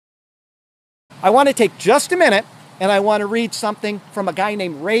I want to take just a minute and I want to read something from a guy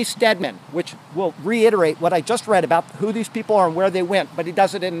named Ray Stedman, which will reiterate what I just read about who these people are and where they went, but he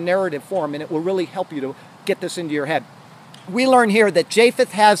does it in a narrative form, and it will really help you to get this into your head. We learn here that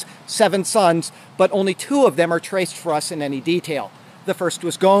Japheth has 7 sons, but only 2 of them are traced for us in any detail. The first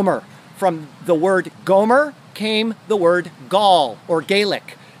was Gomer. From the word Gomer came the word Gaul, or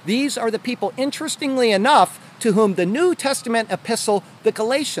Gaelic. These are the people, interestingly enough, to whom the New Testament epistle, the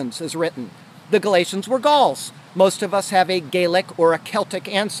Galatians, is written. The Galatians were Gauls. Most of us have a Gaelic or a Celtic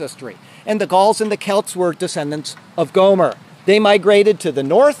ancestry, and the Gauls and the Celts were descendants of Gomer. They migrated to the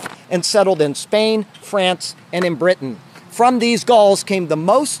north and settled in Spain, France, and in Britain. From these Gauls came the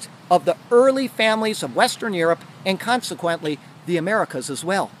most of the early families of Western Europe, and consequently the Americas as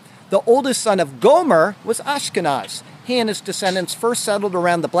well. The oldest son of Gomer was Ashkenaz. He and his descendants first settled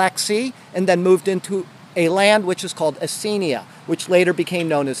around the Black Sea and then moved into a land which is called Assyria, which later became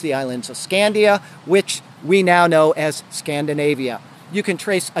known as the islands of Scandia, which we now know as Scandinavia. You can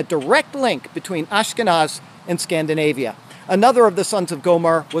trace a direct link between Ashkenaz and Scandinavia. Another of the sons of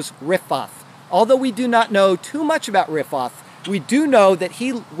Gomer was Riphath. Although we do not know too much about Riphath, we do know that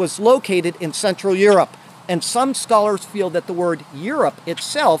he was located in Central Europe, and some scholars feel that the word Europe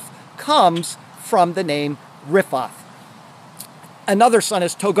itself comes from the name Riphath. Another son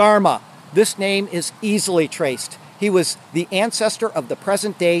is Togarma. This name is easily traced. He was the ancestor of the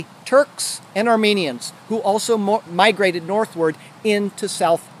present-day Turks and Armenians, who also migrated northward into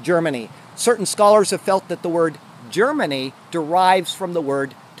South Germany. Certain scholars have felt that the word Germany derives from the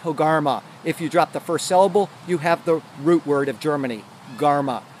word Togarma. If you drop the first syllable, you have the root word of Germany,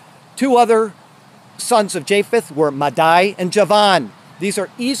 Garma. 2 other sons of Japheth were Madai and Javan. These are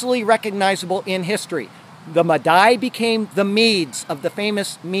easily recognizable in history. The Madai became the Medes of the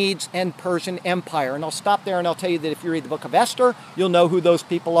famous Medes and Persian Empire. And I'll stop there and I'll tell you that if you read the book of Esther, you'll know who those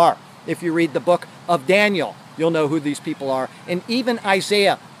people are. If you read the book of Daniel, you'll know who these people are. And even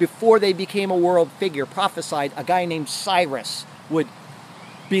Isaiah, before they became a world figure, prophesied a guy named Cyrus would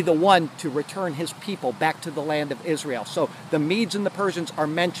be the one to return his people back to the land of Israel. So the Medes and the Persians are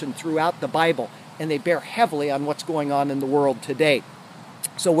mentioned throughout the Bible, and they bear heavily on what's going on in the world today.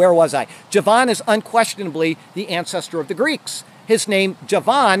 So where was I? Javan is unquestionably the ancestor of the Greeks. His name,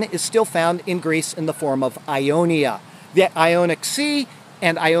 Javan, is still found in Greece in the form of Ionia. The Ionic Sea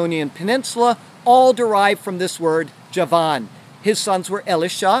and Ionian Peninsula all derive from this word, Javan. His sons were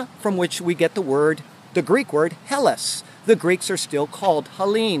Elisha, from which we get the Greek word, Hellas. The Greeks are still called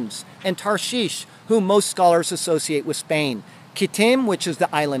Hellenes, and Tarshish, whom most scholars associate with Spain. Kittim, which is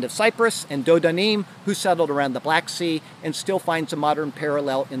the island of Cyprus, and Dodanim, who settled around the Black Sea and still finds a modern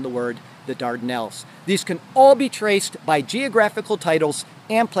parallel in the word the Dardanelles. These can all be traced by geographical titles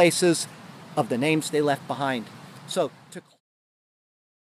and places of the names they left behind. So